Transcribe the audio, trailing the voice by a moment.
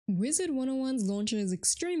Wizard101's launcher is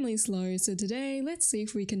extremely slow, so today let's see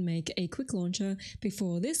if we can make a quick launcher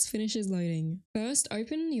before this finishes loading. First,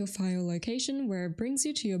 open your file location where it brings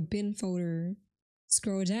you to your bin folder.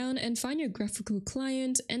 Scroll down and find your graphical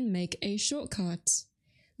client and make a shortcut.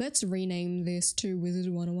 Let's rename this to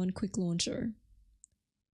Wizard101 Quick Launcher.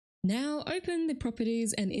 Now open the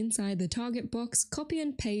properties and inside the target box, copy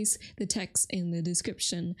and paste the text in the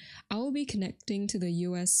description. I will be connecting to the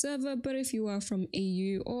US server, but if you are from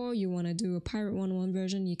EU or you want to do a Pirate 101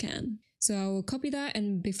 version, you can. So I will copy that,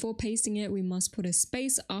 and before pasting it, we must put a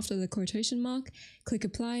space after the quotation mark, click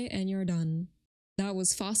apply, and you're done. That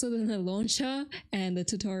was faster than the launcher and the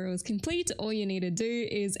tutorial is complete. All you need to do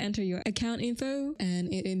is enter your account info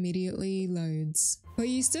and it immediately loads. But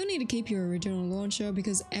you still need to keep your original launcher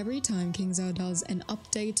because every time KingsR does an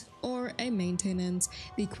update or a maintenance,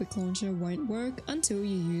 the quick launcher won't work until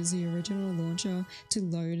you use the original launcher to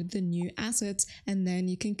load the new assets, and then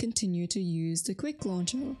you can continue to use the quick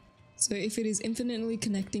launcher. So if it is infinitely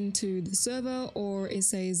connecting to the server, or it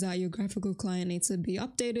says that your graphical client needs to be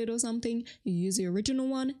updated or something, you use the original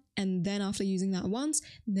one, and then after using that once,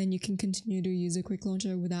 then you can continue to use a quick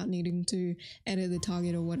launcher without needing to edit the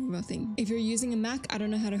target or whatever thing. If you're using a Mac, I don't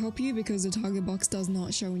know how to help you because the target box does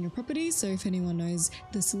not show in your properties, so if anyone knows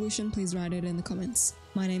the solution, please write it in the comments.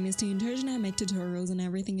 My name is Tntosion. I make tutorials and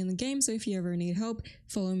everything in the game, so if you ever need help,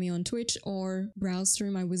 follow me on Twitch or browse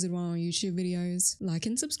through my Wizard101 YouTube videos. Like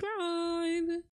and subscribe!